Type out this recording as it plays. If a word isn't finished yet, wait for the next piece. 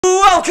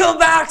Welcome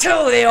back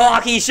to the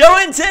Hockey Show,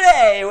 and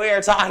today we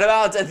are talking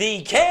about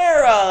the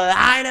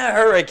Carolina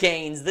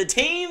Hurricanes, the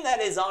team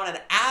that is on an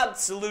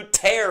absolute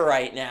tear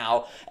right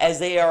now as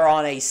they are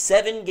on a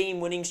 7-game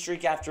winning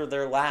streak after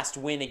their last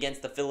win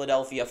against the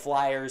Philadelphia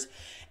Flyers,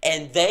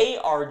 and they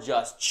are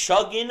just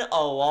chugging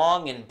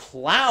along and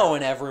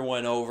plowing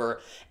everyone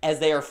over as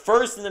they are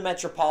first in the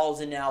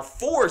Metropolitan now,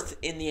 fourth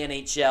in the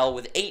NHL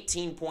with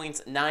 18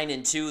 points,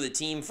 9-2. The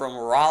team from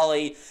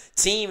Raleigh,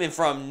 team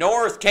from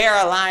North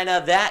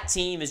Carolina, that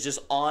team is just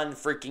on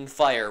freaking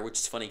fire, which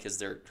is funny because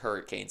they're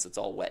Hurricanes, so it's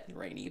all wet and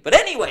rainy. But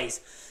anyways,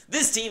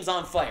 this team's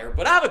on fire.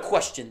 But I have a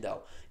question,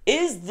 though.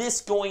 Is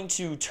this going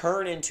to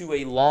turn into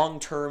a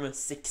long-term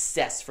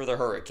success for the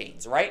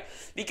Hurricanes, right?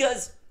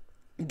 Because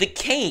the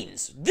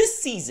Canes, this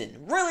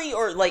season, really,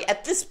 or like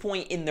at this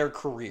point in their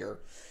career,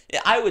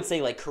 I would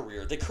say like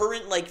career, the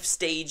current like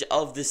stage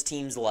of this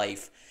team's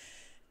life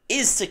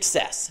is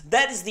success.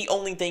 That is the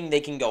only thing they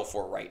can go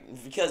for, right?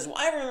 Because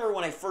I remember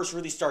when I first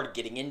really started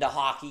getting into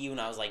hockey, when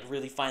I was like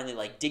really finally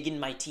like digging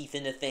my teeth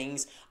into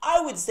things,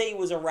 I would say it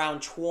was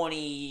around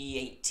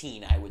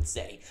 2018, I would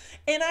say.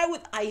 And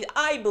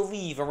I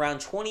believe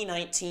around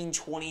 2019,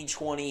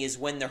 2020 is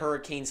when the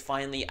Hurricanes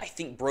finally, I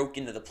think, broke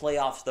into the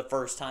playoffs the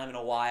first time in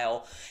a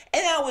while.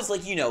 And that was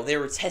like, they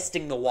were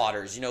testing the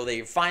waters.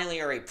 They finally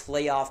are a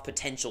playoff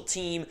potential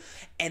team.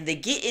 And they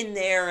get in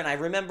there, and I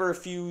remember a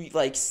few,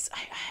 like,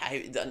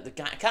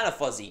 kind of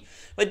fuzzy,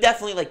 but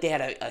definitely, like, they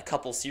had a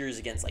couple series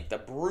against, like, the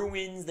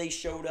Bruins. They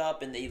showed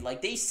up, and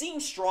they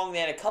seemed strong. They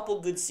had a couple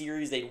good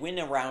series. They'd win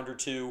a round or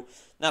two.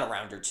 Not a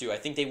round or two. I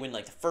think they win,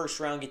 like, the first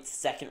round, get the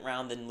second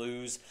round, then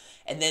lose.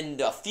 And then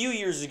a few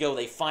years ago,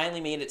 they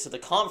finally made it to the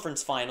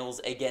conference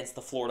finals against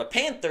the Florida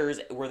Panthers,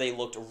 where they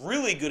looked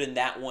really good in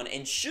that one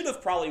and should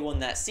have probably won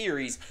that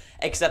series,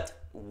 except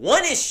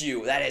one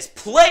issue that has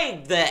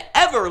plagued the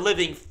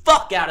ever-living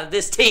fuck out of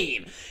this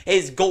team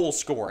is goal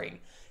scoring.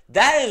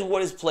 That is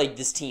what has plagued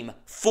this team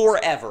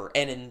forever.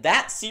 And in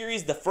that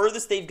series, the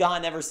furthest they've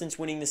gone ever since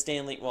winning the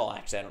Stanley... Well,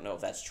 actually, I don't know if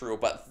that's true,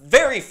 but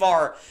very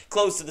far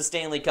close to the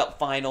Stanley Cup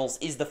Finals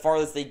is the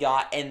farthest they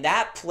got. And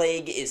that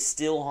plague is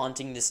still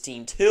haunting this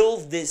team till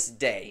this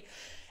day.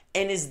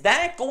 And is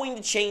that going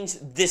to change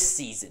this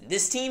season?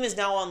 This team is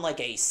now on like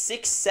a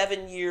 6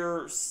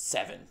 year,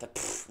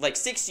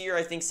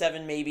 I think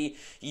 7 maybe,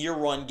 year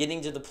run,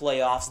 getting to the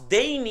playoffs.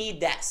 They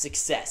need that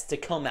success to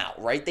come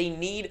out, right? They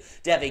need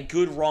to have a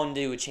good run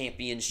to a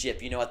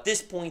championship. At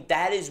this point,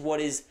 that is what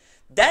is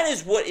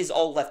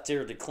all left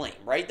there to claim,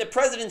 right? The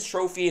President's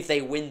Trophy, if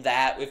they win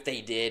that, if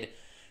they did,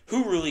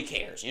 who really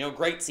cares?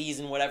 Great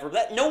season, whatever.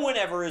 That no one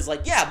ever is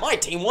like, yeah, my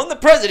team won the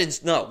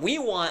President's. No, we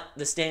want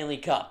the Stanley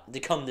Cup to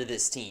come to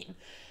this team.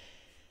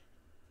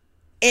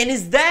 And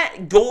is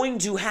that going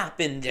to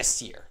happen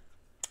this year?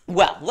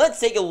 Well,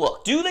 let's take a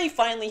look. Do they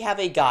finally have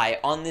a guy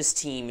on this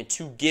team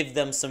to give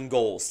them some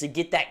goals, to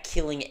get that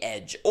killing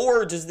edge?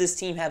 Or does this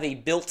team have a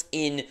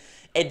built-in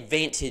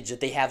advantage that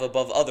they have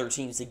above other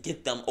teams to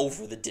get them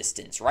over the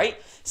distance, right?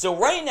 So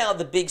right now,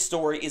 the big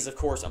story is, of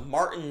course,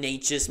 Martin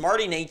Necas.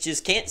 Marty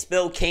Necas, can't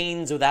spell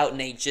Canes without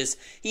Necas.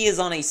 He is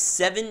on a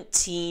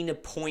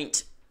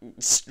 17-point,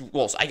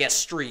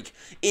 streak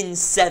in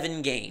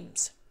 7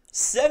 games.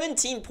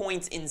 17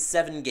 points in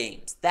 7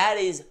 games. That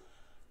is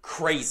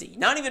crazy.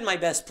 Not even my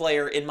best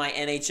player in my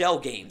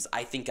NHL games.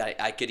 I think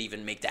I could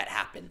even make that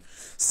happen.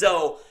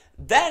 So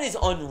that is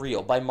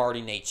unreal by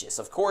Marty Necas.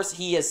 Of course,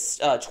 he has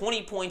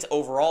 20 points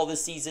overall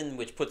this season,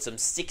 which puts him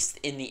 6th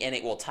in the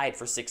NHL, well, tied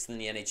for 6th in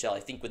the NHL, I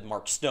think, with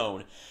Mark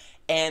Stone.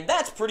 And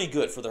that's pretty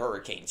good for the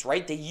Hurricanes,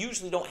 right? They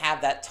usually don't have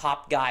that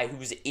top guy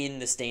who's in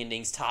the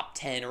standings, top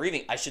 10, or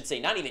even, I should say,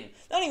 not even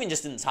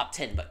just in the top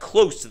 10, but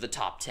close to the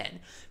top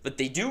 10. But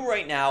they do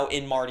right now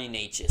in Marty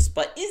Necas.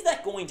 But is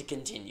that going to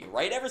continue,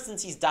 right? Ever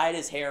since he's dyed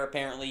his hair,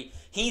 apparently,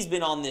 he's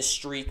been on this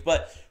streak.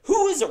 But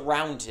who is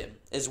around him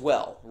as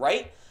well,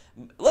 right?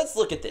 Let's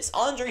look at this.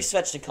 Andrei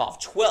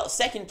Svechnikov,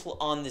 second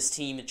on this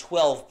team,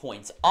 12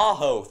 points.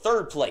 Aho,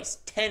 third place,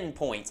 10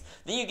 points.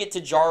 Then you get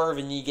to Jarv,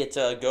 and you get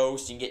to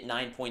Ghost, and you get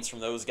 9 points from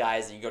those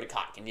guys, and you go to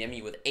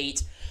Kotkaniemi with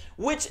 8,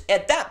 which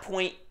at that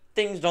point,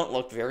 things don't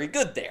look very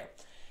good there.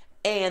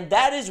 And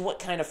that is what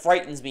kind of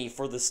frightens me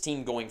for this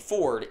team going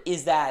forward,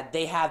 is that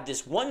they have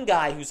this one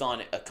guy who's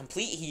on a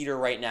complete heater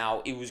right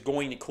now. It was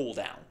going to cool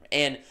down.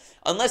 And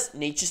unless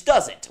Necas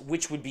doesn't,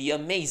 which would be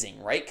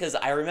amazing, right? Because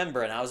I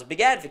remember, and I was a big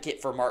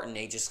advocate for Martin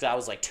Necas, because I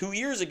was like 2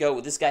 years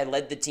ago, this guy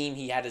led the team.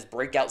 He had his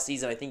breakout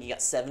season. I think he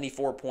got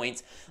 74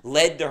 points,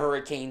 led the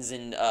Hurricanes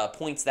in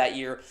points that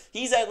year.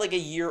 He's had like a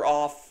year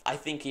off. I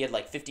think he had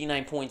like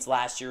 59 points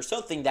last year,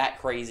 something that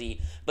crazy.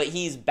 But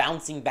he's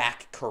bouncing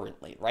back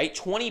currently, right?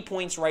 20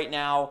 points right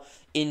now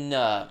in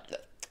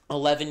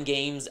 11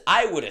 games.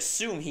 I would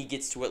assume he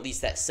gets to at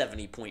least that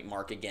 70-point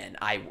mark again.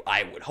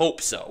 I would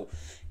hope so.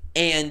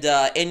 And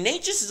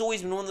Nate just has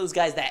always been one of those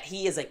guys that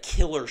he has a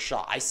killer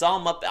shot. I saw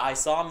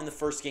him in the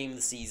first game of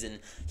the season.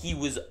 He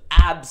was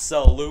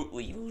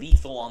absolutely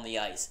lethal on the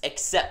ice.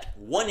 Except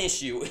one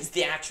issue is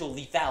the actual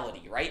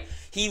lethality, right?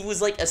 He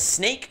was like a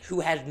snake who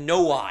had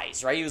no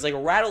eyes, right? He was like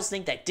a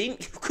rattlesnake that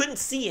couldn't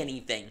see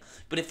anything.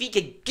 But if he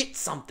could get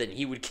something,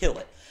 he would kill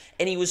it.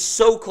 And he was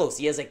so close.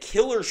 He has a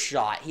killer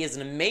shot. He has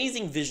an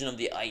amazing vision of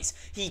the ice.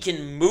 He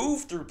can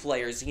move through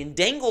players. He can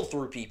dangle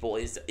through people.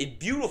 It's a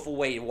beautiful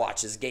way to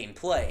watch his game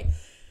play.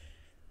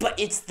 But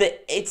it's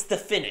the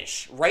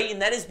finish, right?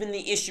 And that has been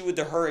the issue with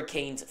the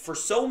Hurricanes for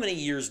so many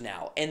years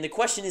now. And the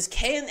question is,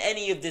 can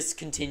any of this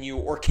continue,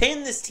 or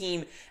can this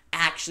team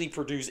actually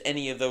produce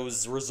any of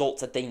those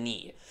results that they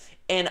need?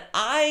 And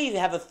I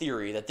have a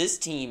theory that this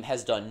team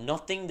has done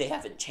nothing. They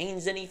haven't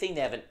changed anything.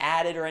 They haven't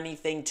added or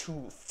anything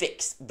to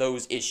fix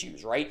those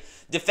issues, right?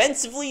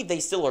 Defensively, they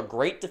still are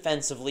great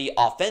defensively.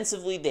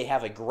 Offensively, they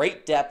have a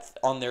great depth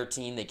on their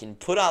team. They can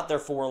put out their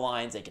four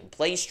lines. They can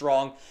play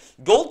strong.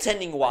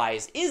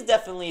 Goaltending-wise is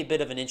definitely a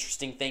bit of an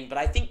interesting thing, but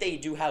I think they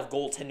do have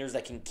goaltenders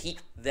that can keep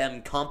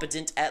them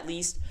competent at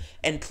least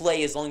and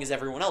play as long as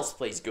everyone else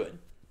plays good.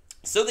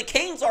 So the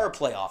Canes are a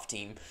playoff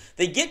team.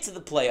 They get to the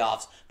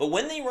playoffs, but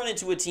when they run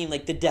into a team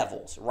like the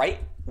Devils, right?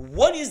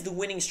 What is the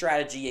winning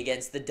strategy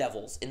against the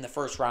Devils in the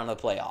first round of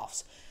the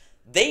playoffs?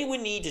 They would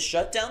need to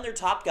shut down their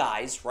top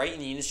guys, right? You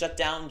need to shut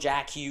down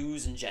Jack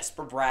Hughes and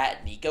Jesper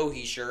Bratt, Nico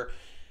Hischier.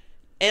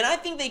 And I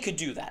think they could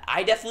do that.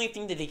 I definitely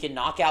think that they can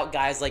knock out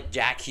guys like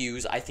Jack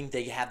Hughes. I think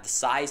they have the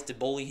size to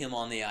bully him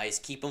on the ice,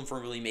 keep him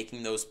from really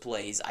making those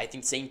plays. I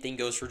think same thing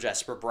goes for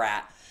Jesper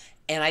Bratt.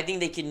 And I think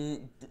they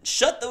can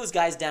shut those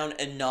guys down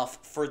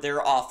enough for their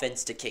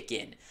offense to kick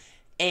in.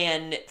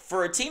 And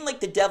for a team like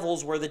the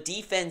Devils, where the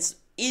defense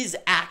is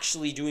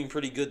actually doing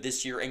pretty good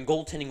this year, and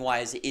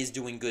goaltending-wise is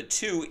doing good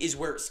too, is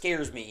where it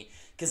scares me.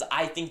 Because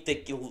I think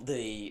that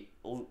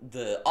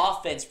the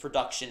offense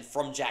production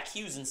from Jack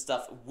Hughes and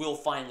stuff will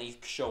finally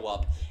show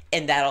up,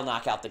 and that'll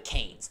knock out the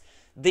Canes.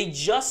 They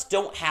just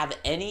don't have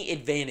any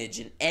advantage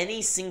in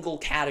any single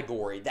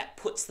category that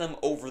puts them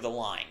over the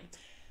line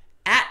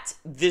at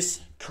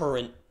this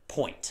current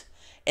point.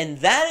 And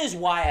that is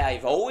why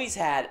I've always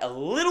had a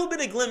little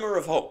bit of glimmer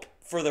of hope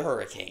for the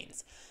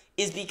Hurricanes,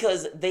 is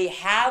because they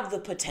have the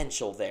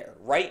potential there,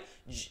 right?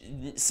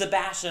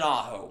 Sebastian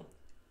Aho,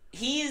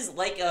 he is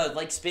like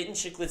Spittin'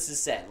 Chicklets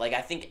has said. Like,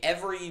 I think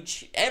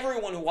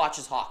everyone who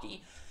watches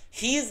hockey,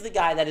 he is the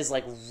guy that is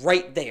like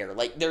right there.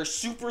 Like, they're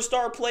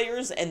superstar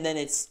players, and then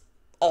it's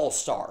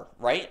all-star,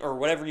 right? Or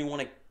whatever you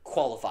want to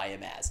qualify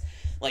him as.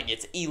 Like,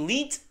 it's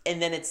elite,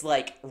 and then it's,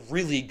 like,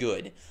 really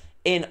good.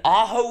 And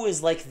Aho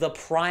is, like, the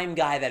prime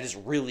guy that is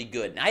really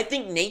good. And I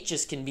think Nate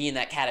just can be in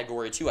that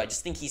category, too. I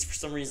just think he's, for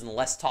some reason,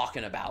 less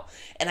talking about.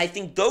 And I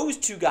think those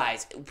two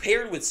guys,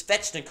 paired with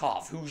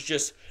Svechnikov, who's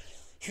just...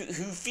 Who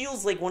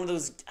feels like one of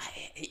those...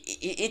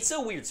 It's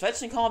so weird.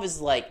 Svechnikov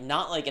is, like,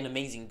 not, like, an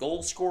amazing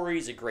goal scorer.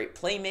 He's a great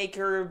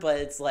playmaker, but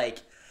it's, like...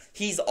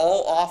 He's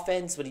all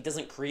offense, but he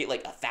doesn't create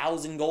like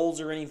 1,000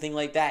 goals or anything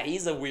like that.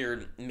 He's a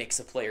weird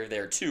mix of player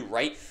there too,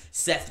 right?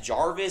 Seth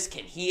Jarvis,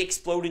 can he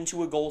explode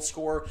into a goal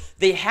scorer?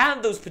 They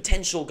have those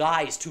potential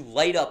guys to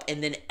light up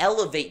and then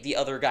elevate the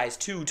other guys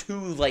too to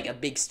like a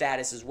big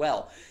status as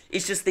well.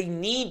 It's just they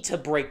need to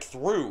break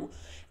through.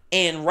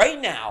 And right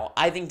now,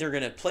 I think they're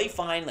going to play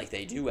fine like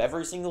they do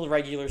every single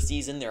regular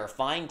season. They're a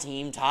fine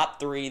team, top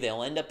 3.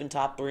 They'll end up in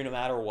top 3 no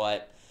matter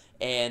what.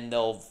 And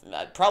they'll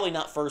probably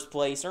not first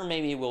place, or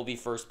maybe it will be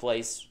first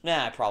place.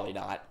 Nah, probably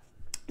not.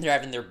 They're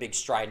having their big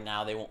stride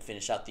now. They won't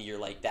finish out the year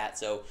like that.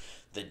 So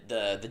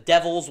the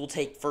Devils will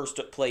take first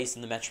place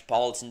in the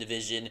Metropolitan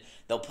Division.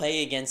 They'll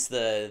play against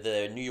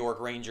the New York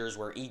Rangers,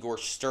 where Igor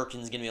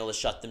Shesterkin's going to be able to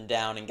shut them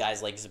down, and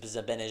guys like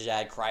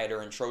Zibanejad,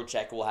 Kreider, and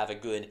Trocheck will have a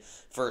good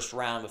first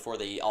round before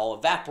they all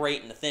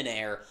evaporate in the thin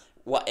air.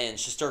 And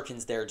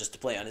Shesterkin's there just to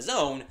play on his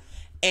own.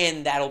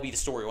 And that'll be the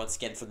story once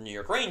again for the New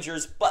York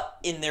Rangers, but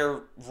in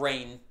their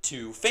reign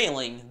to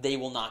failing, they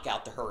will knock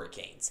out the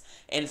Hurricanes.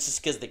 And it's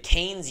just because the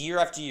Canes, year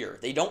after year,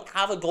 they don't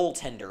have a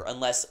goaltender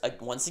unless,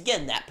 once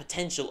again, that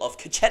potential of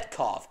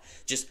Kochetkov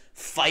just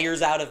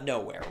fires out of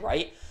nowhere,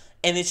 right?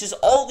 And it's just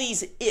all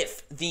these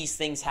if these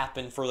things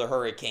happen for the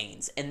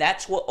Hurricanes, and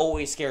that's what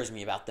always scares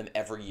me about them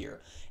every year.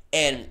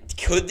 And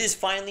could this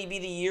finally be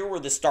the year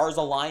where the stars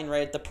align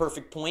right at the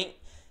perfect point?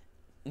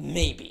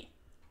 Maybe.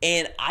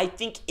 And I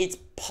think it's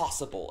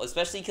possible,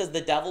 especially because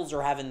the Devils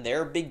are having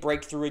their big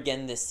breakthrough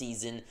again this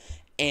season,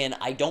 and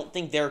I don't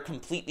think they're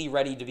completely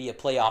ready to be a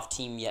playoff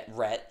team yet,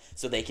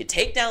 so they could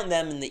take down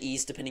them in the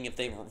East, depending if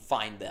they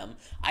find them.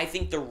 I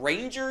think the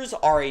Rangers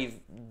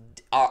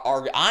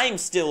I'm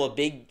still a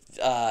big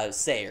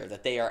sayer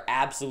that they are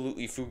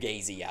absolutely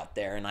fugazi out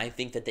there, and I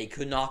think that they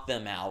could knock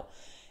them out.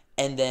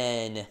 And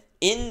then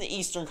in the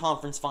Eastern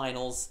Conference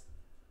Finals,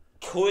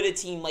 could a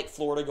team like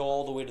Florida go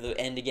all the way to the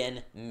end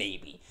again?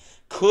 Maybe.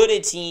 Could a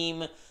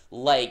team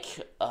like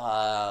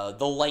the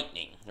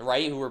Lightning,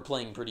 right, who are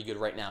playing pretty good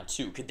right now,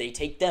 too. Could they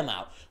take them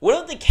out? What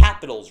about the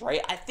Capitals,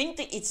 right? I think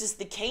that it's just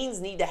the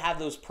Canes need to have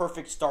those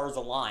perfect stars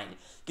aligned.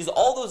 Because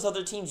all those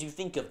other teams you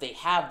think of, they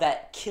have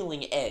that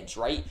killing edge,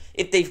 right?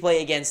 If they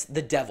play against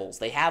the Devils,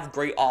 they have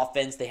great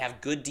offense, they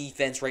have good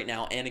defense right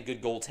now, and a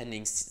good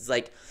goaltending. It's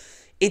like,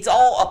 it's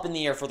all up in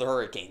the air for the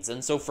Hurricanes.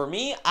 And so for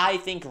me, I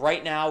think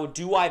right now,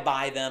 do I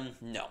buy them?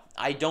 No.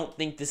 I don't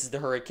think this is the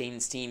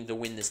Hurricanes team to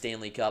win the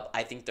Stanley Cup.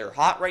 I think they're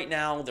hot right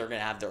now. They're going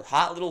to have their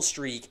hot little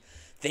streak.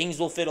 Things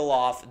will fiddle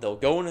off. They'll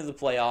go into the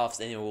playoffs,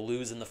 and they will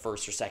lose in the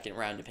first or second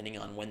round, depending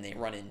on when they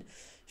run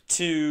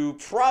into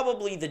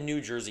probably the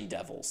New Jersey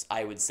Devils,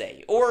 I would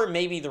say. Or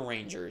maybe the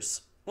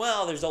Rangers.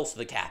 Well, there's also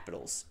the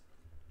Capitals.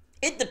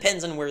 It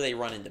depends on where they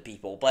run into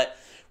people. But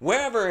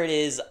wherever it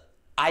is,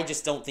 I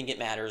just don't think it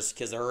matters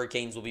because the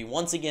Hurricanes will be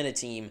once again a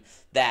team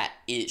that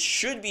it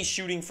should be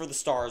shooting for the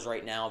stars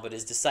right now, but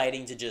is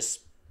deciding to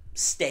just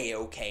stay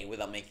okay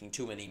without making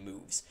too many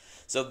moves.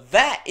 So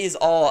that is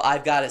all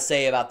I've got to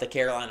say about the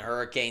Carolina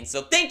Hurricanes.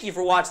 So thank you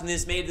for watching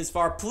this, made it this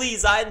far.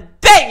 Please, I'm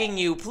begging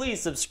you, please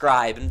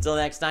subscribe. Until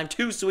next time,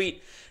 too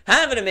sweet.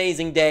 Have an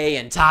amazing day,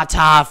 and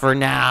ta-ta for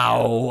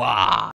now.